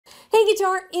Hey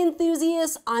guitar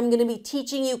enthusiasts, I'm going to be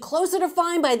teaching you Closer to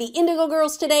Fine by the Indigo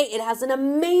Girls today. It has an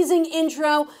amazing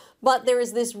intro, but there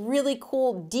is this really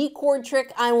cool D chord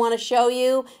trick I want to show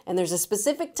you, and there's a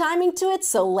specific timing to it,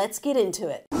 so let's get into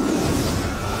it.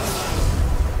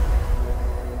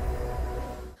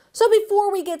 So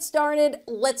before we get started,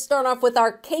 let's start off with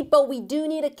our capo. We do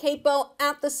need a capo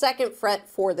at the 2nd fret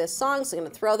for this song, so I'm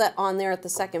going to throw that on there at the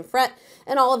 2nd fret,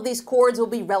 and all of these chords will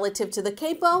be relative to the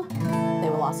capo. They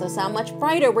will also sound much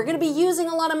brighter. We're going to be using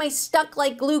a lot of my stuck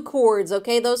like glue chords,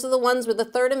 okay? Those are the ones where the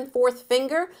 3rd and 4th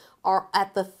finger are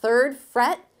at the 3rd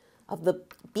fret of the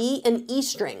B and E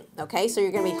string, okay? So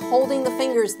you're going to be holding the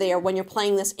fingers there when you're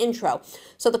playing this intro.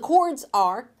 So the chords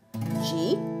are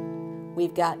G,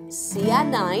 we've got C add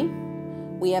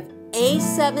 9, we have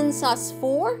A7 sus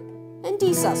 4, and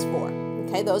D sus 4,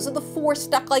 okay? Those are the 4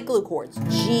 stuck like glue chords.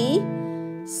 G,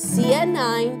 C add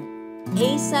 9,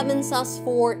 A7 sus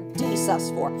 4, D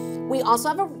sus 4. We also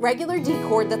have a regular D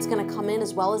chord that's going to come in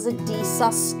as well as a D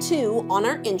sus 2 on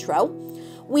our intro.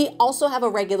 We also have a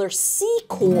regular C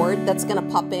chord that's going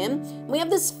to pop in. We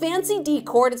have this fancy D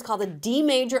chord. It's called a D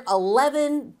major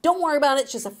 11. Don't worry about it.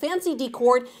 It's just a fancy D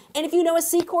chord. And if you know a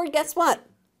C chord, guess what?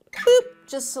 Boop,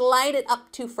 just slide it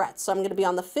up 2 frets. So I'm going to be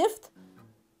on the 5th,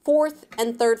 4th,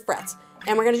 and 3rd frets.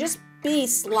 And we're going to just be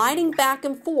sliding back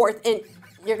and forth, and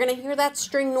you're going to hear that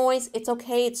string noise. It's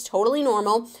okay. It's totally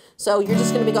normal. So you're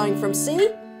just going to be going from C,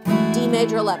 D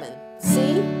major 11,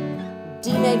 C,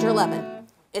 D major 11.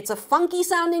 It's a funky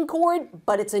sounding chord,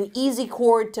 but it's an easy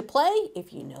chord to play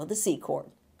if you know the C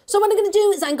chord. So what I'm going to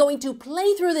do is I'm going to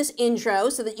play through this intro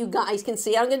so that you guys can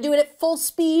see. I'm going to do it at full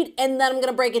speed, and then I'm going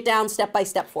to break it down step by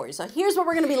step for you. So here's what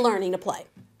we're going to be learning to play.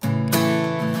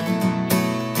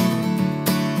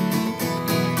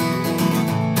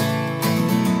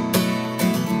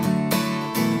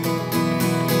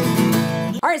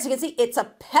 All right, so you can see it's a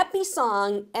peppy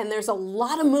song and there's a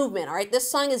lot of movement. All right, this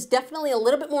song is definitely a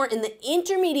little bit more in the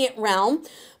intermediate realm,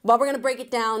 but we're going to break it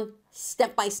down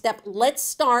step by step. Let's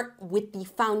start with the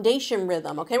foundation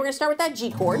rhythm. Okay, we're going to start with that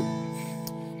G chord,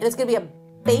 and it's going to be a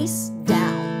bass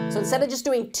down. So instead of just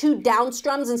doing 2 down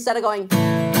strums, instead of going,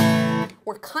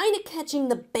 we're kind of catching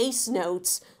the bass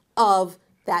notes of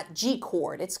that G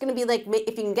chord. It's going to be like,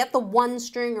 if you can get the 1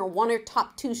 string or 1 or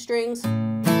top 2 strings.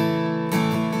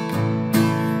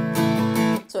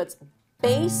 So it's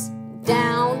bass,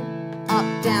 down, up,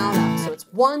 So it's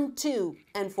 1, 2,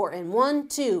 and 4, and 1,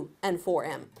 2, and 4,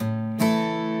 M.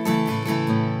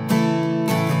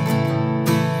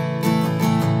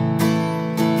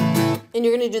 And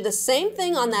you're going to do the same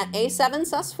thing on that A7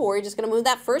 sus 4. You're just going to move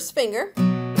that 1st finger.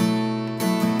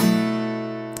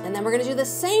 And then we're going to do the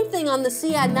same thing on the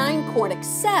C add 9 chord,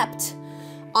 except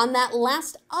on that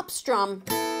last up strum,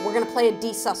 we're going to play a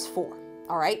D sus 4.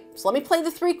 All right, so let me play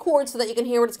the 3 chords so that you can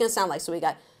hear what it's going to sound like. So we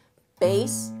got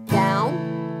bass, down,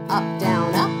 up,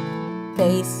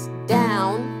 bass,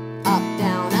 down, up,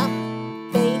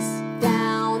 bass,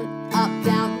 down, up.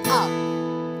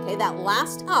 Okay, that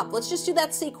last up, let's just do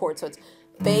that C chord. So it's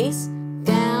bass,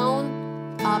 down,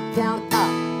 up.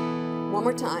 One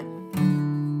more time.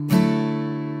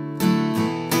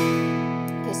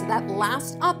 Okay, so that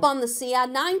last up on the C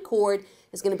add 9 chord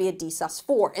is going to be a D sus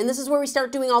 4. And this is where we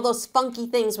start doing all those funky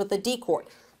things with the D chord.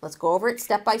 Let's go over it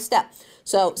step by step.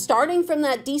 So starting from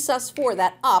that D sus 4,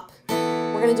 that up,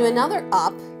 we're going to do another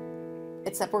up,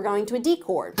 except we're going to a D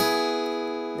chord.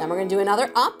 Then we're going to do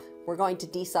another up, we're going to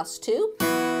D sus 2.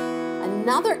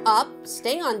 Another up,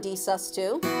 stay on D sus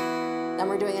 2. Then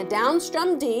we're doing a down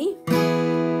strum D,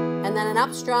 and then an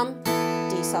up strum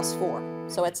D sus 4.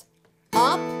 So it's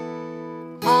up,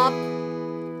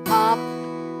 down, up.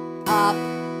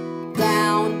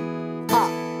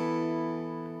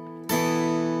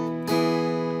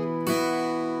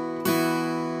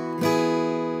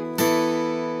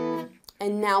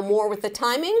 And now more with the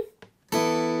timing.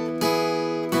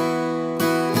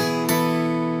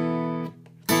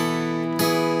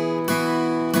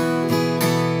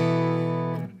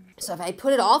 So if I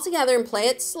put it all together and play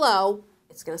it slow,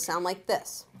 it's going to sound like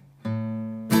this.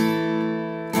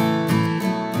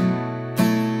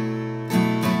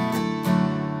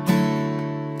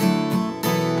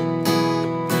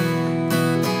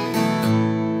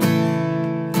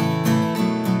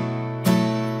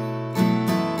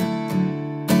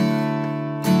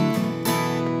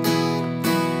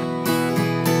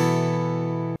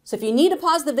 So if you need to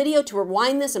pause the video to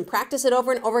rewind this and practice it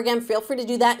over and over again, feel free to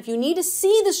do that. If you need to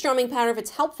see the strumming pattern, if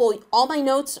it's helpful, all my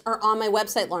notes are on my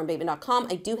website, laurenbateman.com.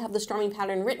 I do have the strumming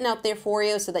pattern written out there for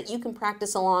you so that you can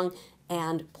practice along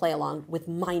and play along with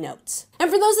my notes. And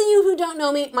for those of you who don't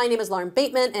know me, my name is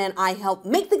Bateman, and I help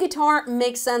make the guitar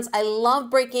make sense. I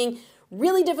love breaking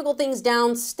really difficult things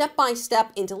down step by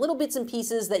step into little bits and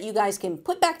pieces that you guys can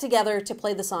put back together to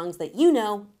play the songs that you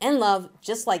know and love,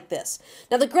 just like this.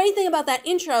 Now, the great thing about that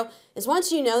intro is once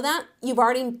you know that, you've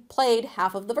already played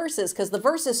half of the verses, because the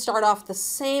verses start off the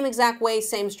same exact way,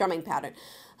 same strumming pattern.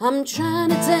 I'm trying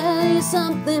to tell you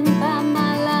something about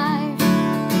my life.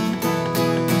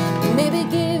 Maybe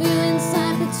give you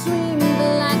insight between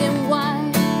black and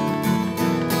white.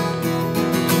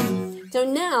 So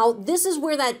now, this is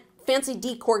where that fancy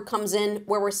D chord comes in,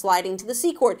 where we're sliding to the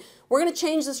C chord. We're going to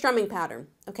change the strumming pattern.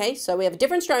 Okay, so we have a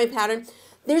different strumming pattern.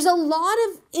 There's a lot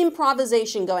of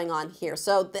improvisation going on here.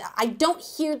 So I don't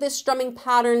hear this strumming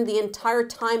pattern the entire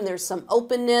time. There's some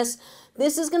openness.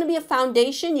 This is going to be a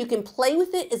foundation. You can play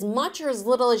with it as much or as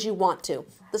little as you want to.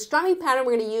 The strumming pattern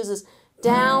we're going to use is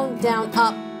down, down,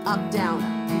 up, up, down.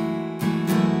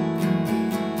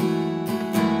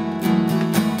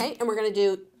 Okay, and we're going to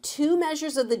do 2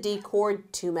 measures of the D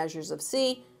chord, 2 measures of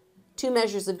C, 2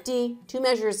 measures of D, 2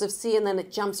 measures of C, and then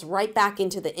it jumps right back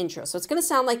into the intro. So it's going to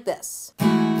sound like this.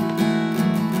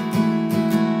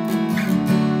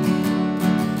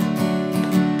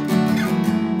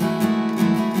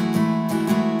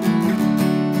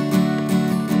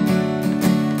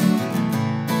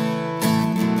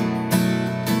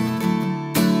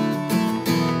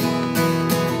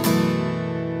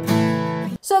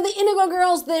 So the Indigo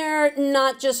Girls, they're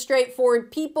not just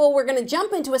straightforward people. We're going to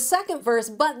jump into a second verse,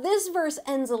 but this verse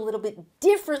ends a little bit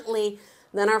differently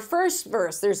than our first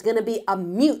verse. There's going to be a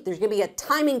mute. There's going to be a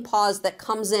timing pause that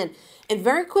comes in. And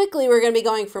very quickly, we're going to be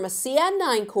going from a C add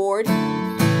 9 chord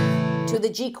to the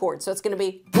G chord. So it's going to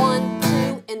be 1, 2,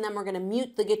 and then we're going to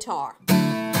mute the guitar.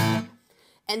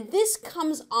 And this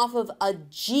comes off of a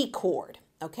G chord.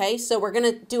 Okay, so we're going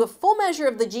to do a full measure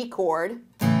of the G chord.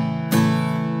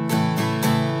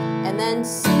 And then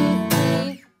C,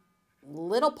 D,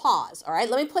 little pause. All right,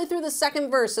 let me play through the second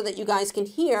verse so that you guys can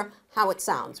hear how it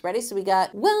sounds. Ready? So we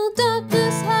got, well,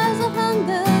 darkness has a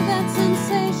hunger that's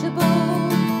insatiable,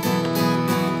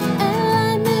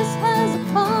 and lightness has a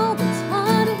call that's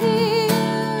hard to hear.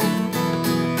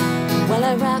 Well,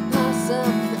 I wrap myself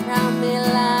around me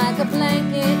like a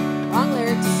blanket. Wrong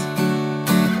lyrics.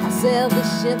 I sailed the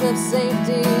ship of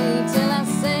safety till I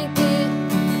sank it.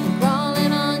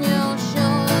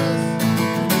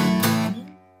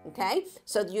 Okay,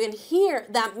 so you can hear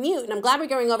that mute, and I'm glad we're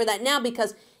going over that now,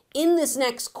 because in this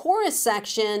next chorus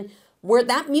section, where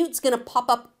that mute's going to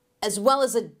pop up as well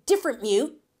as a different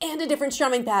mute and a different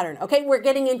strumming pattern. Okay, we're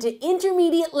getting into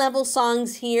intermediate level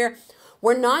songs here.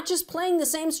 We're not just playing the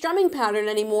same strumming pattern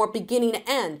anymore, beginning to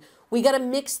end. We got to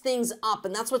mix things up,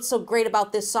 and that's what's so great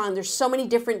about this song. There's so many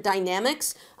different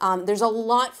dynamics. There's a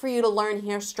lot for you to learn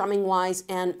here, strumming-wise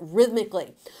and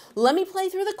rhythmically. Let me play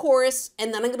through the chorus,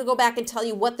 and then I'm going to go back and tell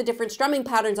you what the different strumming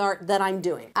patterns are that I'm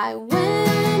doing. I went to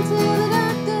the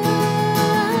doctor,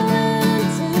 I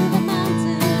went to the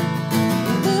mountain,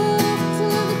 looked to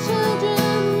the children,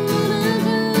 and I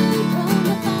drank from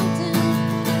the fountain.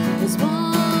 There's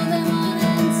more than one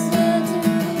answer to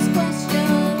these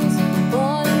questions,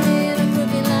 born in a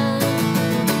crooked line.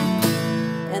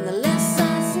 And the less I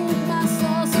seek my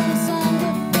source for some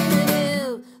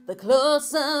definitive, the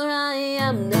closer I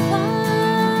am to find.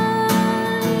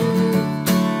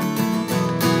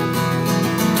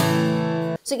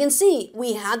 So you can see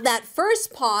we had that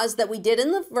first pause that we did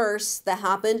in the verse that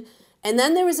happened, and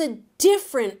then there was a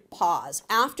different pause.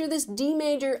 After this D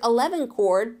major 11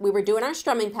 chord, we were doing our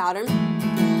strumming pattern.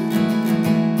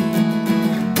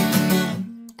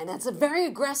 And that's a very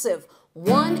aggressive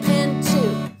 1 and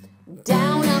 2.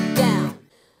 Down, up, down.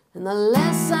 And the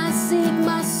less I seek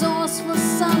my source for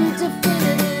some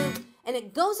definitive. And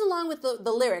it goes along with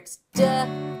the lyrics.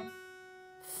 Definitive.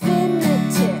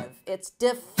 It's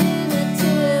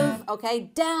definitive. Okay,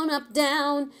 down, up,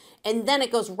 down. And then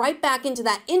it goes right back into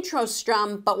that intro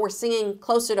strum, but we're singing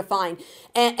closer to fine.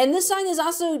 And this song is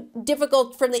also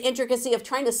difficult from the intricacy of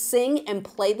trying to sing and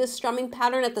play this strumming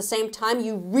pattern at the same time.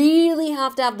 You really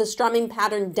have to have the strumming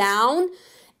pattern down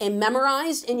and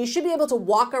memorized, and you should be able to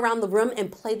walk around the room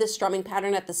and play this strumming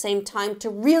pattern at the same time to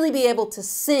really be able to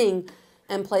sing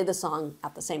and play the song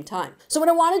at the same time. So what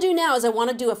I want to do now is I want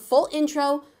to do a full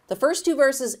intro, the first 2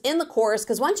 verses in the chorus,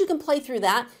 because once you can play through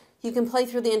that, you can play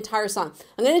through the entire song.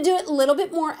 I'm going to do it a little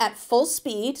bit more at full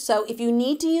speed, so if you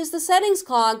need to use the settings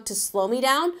cog to slow me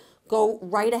down, go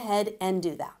right ahead and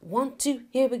do that. 1, 2,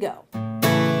 here we go.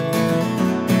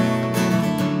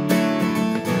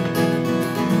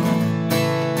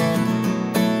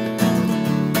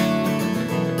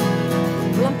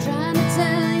 Well, I'm trying to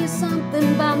tell you something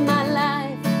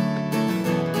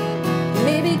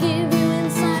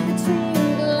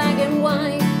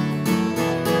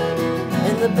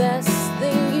the best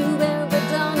thing you've ever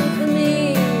done for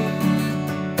me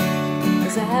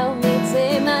is to help me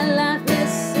take my life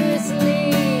less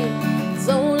seriously. It's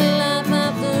only life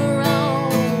after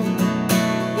all,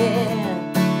 yeah.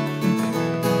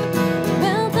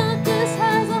 Well, darkness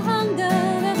has a hunger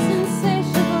that's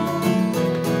insatiable,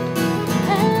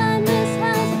 and lightness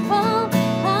has a cold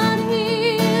hard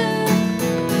heel.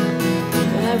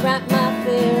 When I wrap my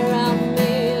fear around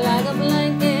me like a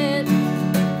blanket,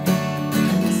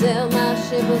 sail my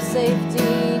ship of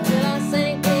safety till I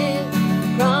sink it,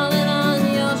 crawling on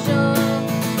your shore.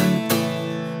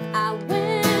 I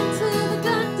went to the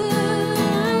doctor,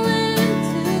 I went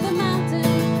to the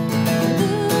mountain, I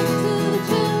looked to the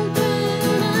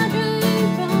children, I drank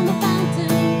from the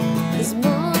fountain. There's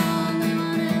more than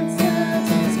one answer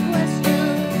to these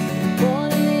questions, more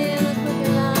than in a quick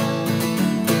line.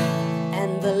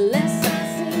 And the less I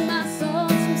see my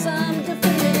source from some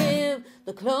definitive,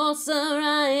 the closer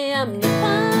I am to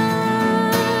find.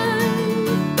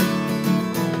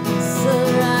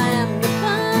 Sir, I am to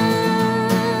find.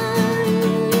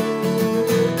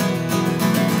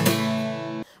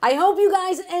 I hope you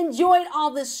guys enjoyed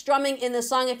all this strumming in the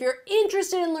song. If you're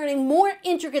interested in learning more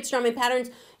intricate strumming patterns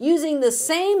using the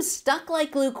same stuck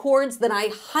like glue chords, then I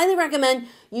highly recommend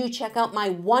you check out my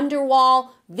Wonderwall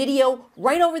video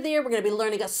right over there. We're going to be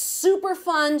learning a super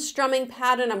fun strumming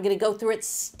pattern. I'm going to go through it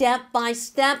step by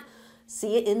step.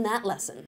 See you in that lesson.